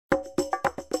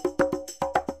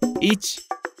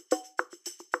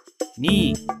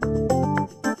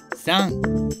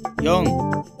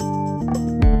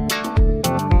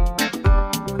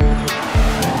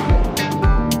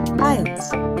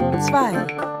zwei,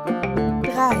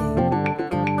 drei.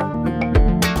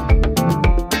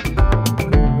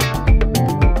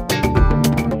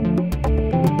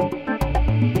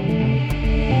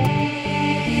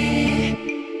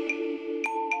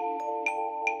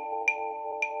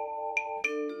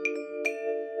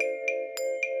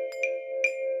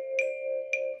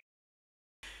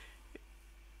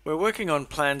 We're working on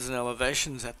plans and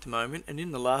elevations at the moment, and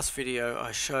in the last video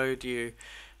I showed you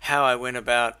how I went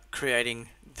about creating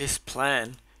this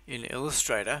plan in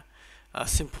Illustrator, a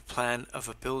simple plan of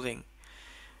a building.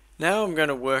 Now I'm going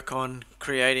to work on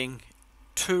creating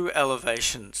two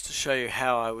elevations to show you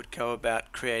how I would go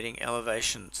about creating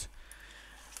elevations.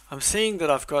 I'm seeing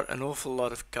that I've got an awful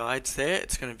lot of guides there.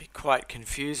 It's going to be quite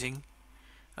confusing.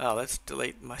 Let's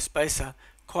delete my spacer.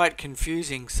 Quite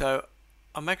confusing, so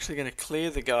I'm actually going to clear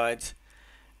the guides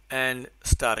and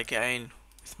start again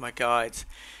with my guides.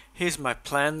 Here's my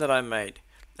plan that I made.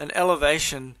 An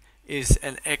elevation is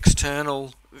an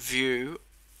external view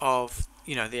of,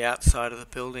 the outside of the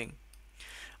building.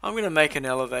 I'm going to make an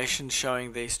elevation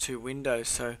showing these two windows,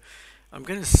 so I'm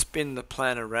going to spin the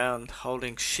plan around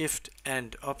holding Shift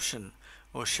and Option,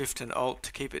 or Shift and Alt,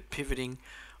 to keep it pivoting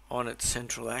on its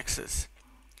central axis.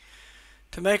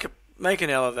 To make an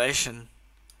elevation,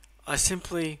 I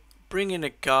simply bring in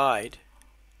a guide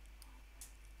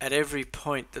at every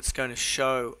point that's going to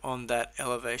show on that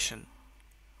elevation.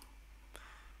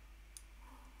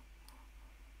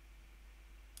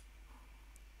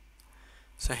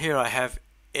 So here I have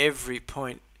every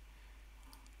point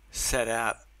set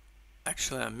out.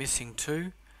 Actually, I'm missing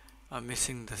two. I'm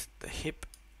missing the hip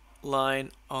line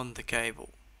on the gable.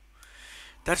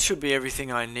 That should be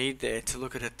everything I need there to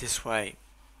look at it this way.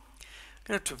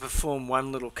 I'm going to have to perform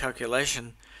one little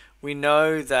calculation. We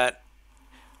know that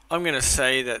I'm going to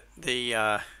say that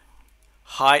the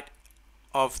height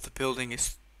of the building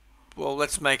is, well,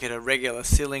 let's make it a regular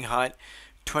ceiling height,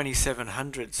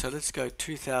 2700. So let's go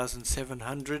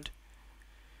 2700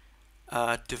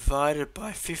 divided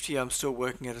by 50. I'm still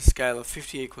working at a scale of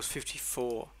 50 equals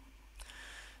 54.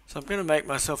 So I'm going to make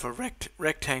myself a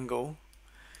rectangle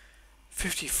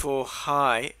 54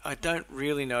 high. I don't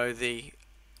really know the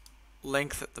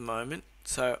length at the moment,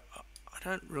 so I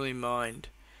don't really mind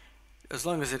as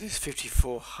long as it is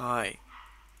 54 high.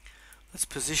 Let's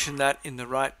position that in the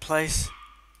right place.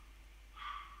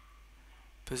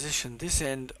 Position this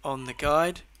end on the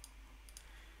guide.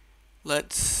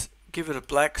 Let's give it a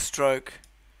black stroke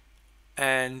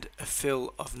and a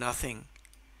fill of nothing.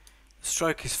 The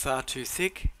stroke is far too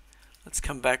thick. Let's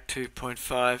come back to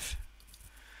 0.5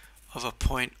 of a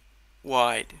point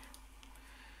wide.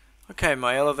 Okay,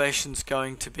 my elevation's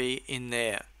going to be in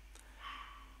there.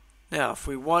 Now, if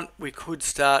we want, we could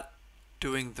start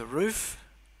doing the roof.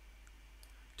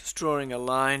 Just drawing a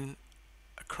line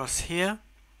across here.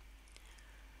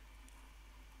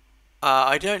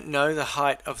 I don't know the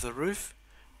height of the roof,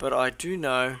 but I do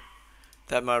know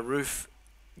that my roof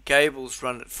gables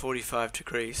run at 45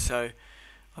 degrees, so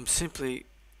I'm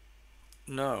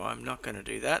not going to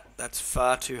do that. That's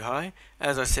far too high.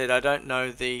 As I said, I don't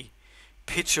know the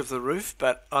pitch of the roof,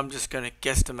 but I'm just going to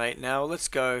guesstimate now. Let's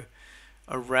go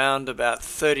around about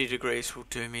 30 degrees will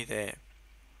do me there.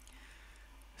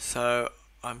 So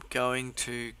I'm going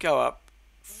to go up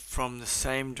from the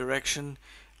same direction,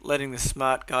 letting the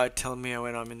smart guide tell me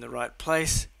when I'm in the right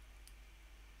place.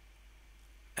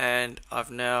 And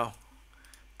I've now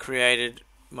created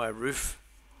my roof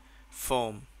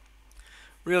form.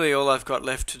 Really all I've got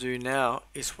left to do now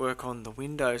is work on the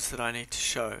windows that I need to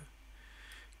show.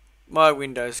 My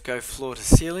windows go floor to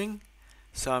ceiling,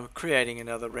 so I'm creating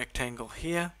another rectangle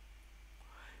here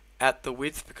at the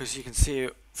width, because you can see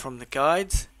from the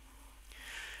guides,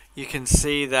 you can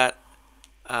see that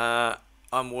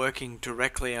I'm working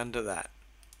directly under that.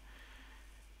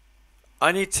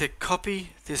 I need to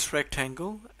copy this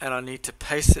rectangle and I need to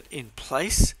paste it in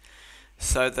place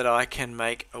so that I can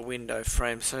make a window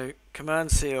frame. So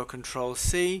Command C or Control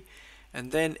C,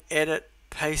 and then Edit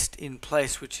Paste in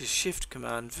Place, which is Shift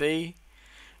Command V,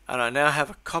 and I now have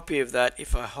a copy of that.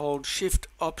 If I hold Shift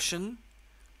Option,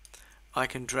 I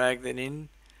can drag that in.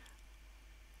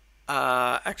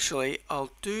 Actually,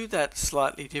 I'll do that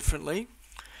slightly differently.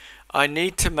 I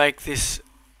need to make this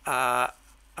a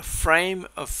frame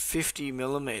of 50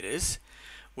 millimeters,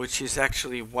 which is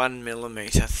actually 1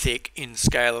 millimeter thick in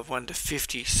scale of 1 to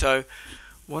 50. So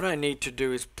what I need to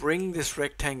do is bring this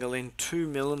rectangle in 2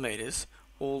 millimeters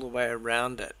all the way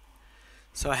around it.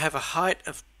 So I have a height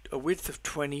a width of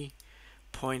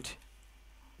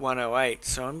 20.108,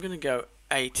 so I'm going to go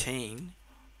 18,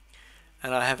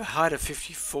 and I have a height of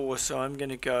 54, so I'm going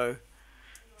to go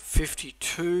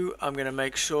 52. I'm going to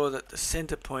make sure that the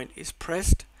center point is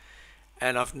pressed,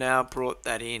 and I've now brought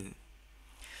that in.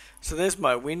 So there's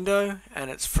my window and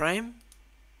its frame.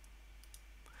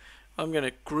 I'm going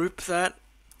to group that,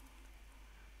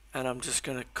 and I'm just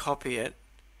going to copy it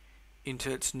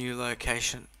into its new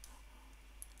location.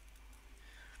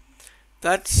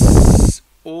 That's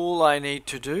all I need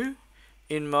to do.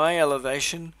 In my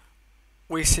elevation,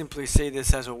 we simply see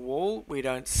this as a wall. We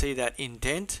don't see that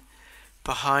indent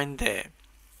behind there.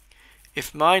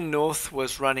 If my north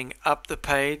was running up the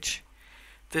page,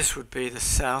 this would be the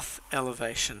south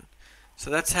elevation. So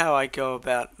that's how I go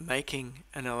about making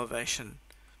an elevation.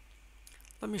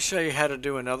 Let me show you how to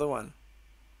do another one.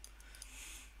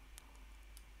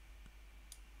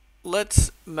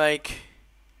 Let's make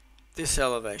this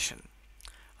elevation.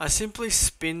 I simply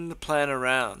spin the plan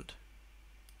around,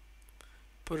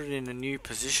 put it in a new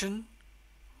position.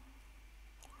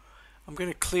 I'm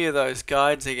going to clear those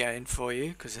guides again for you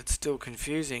because it's still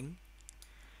confusing.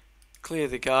 Clear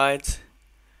the guides,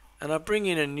 and I bring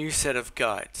in a new set of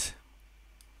guides.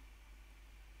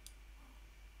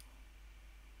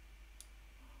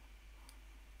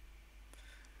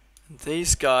 And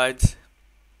these guides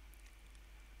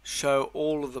show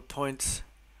all of the points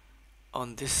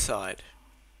on this side.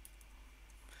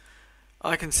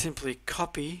 I can simply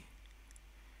copy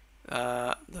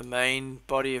the main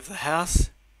body of the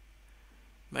house,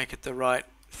 make it the right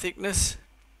thickness.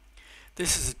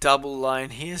 This is a double line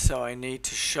here, so I need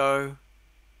to show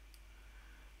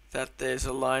that there's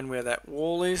a line where that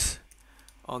wall is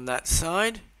on that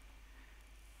side.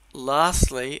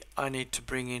 Lastly, I need to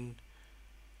bring in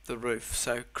the roof,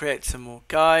 so create some more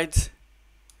guides.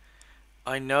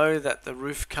 I know that the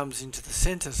roof comes into the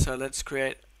center, so let's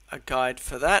create a guide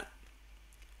for that.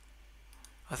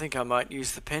 I think I might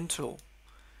use the pen tool.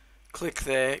 Click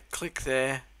there, click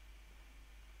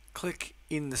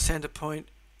in the center point,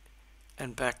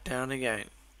 and back down again.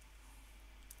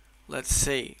 Let's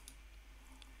see.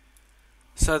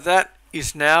 So that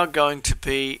is now going to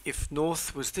be, if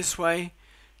north was this way,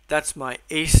 that's my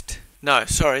east, no,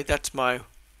 sorry, that's my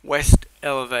west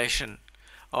elevation.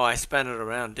 Oh, I span it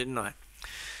around, didn't I?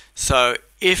 So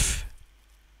if,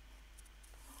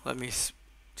 let me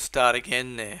start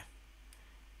again there.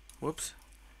 Whoops.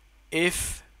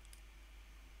 If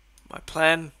my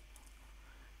plan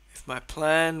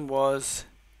was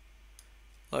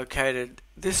located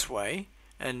this way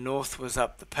and north was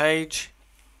up the page,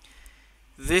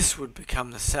 this would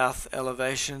become the south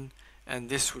elevation and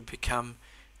this would become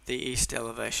the east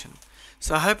elevation.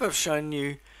 So I hope I've shown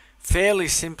you fairly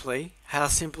simply how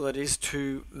simple it is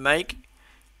to make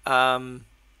a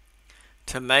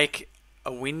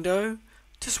window.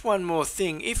 Just one more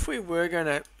thing, if we were going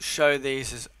to show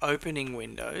these as opening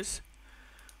windows,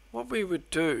 what we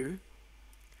would do,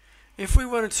 if we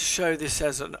wanted to show this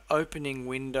as an opening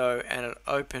window and it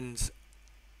opens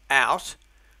out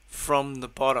from the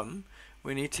bottom,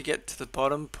 we need to get to the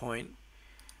bottom point.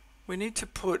 We need to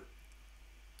put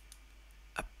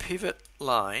a pivot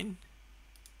line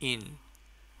in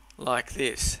like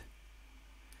this.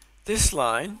 This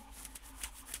line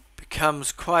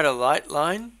becomes quite a light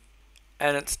line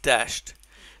and it's dashed.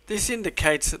 This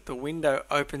indicates that the window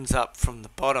opens up from the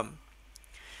bottom.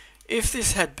 If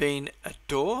this had been a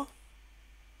door,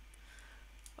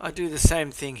 I do the same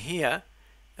thing here,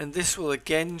 and this will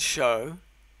again show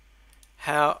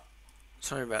how,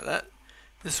 sorry about that,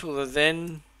 this will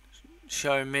then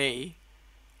show me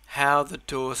how the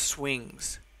door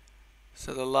swings.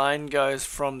 So the line goes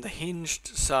from the hinged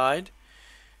side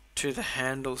to the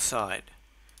handle side.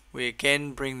 We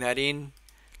again bring that in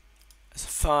as a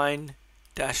fine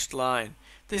dashed line.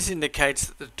 This indicates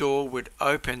that the door would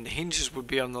open, the hinges would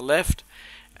be on the left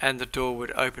and the door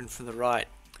would open from the right.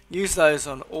 Use those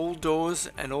on all doors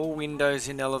and all windows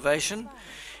in elevation,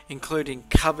 including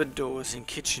cupboard doors in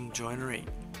kitchen joinery.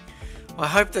 I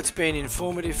hope that's been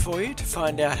informative for you to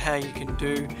find out how you can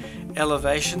do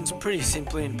elevations pretty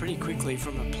simply and pretty quickly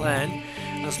from a plan,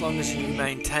 as long as you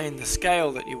maintain the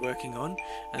scale that you're working on,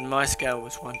 and my scale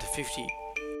was 1:50.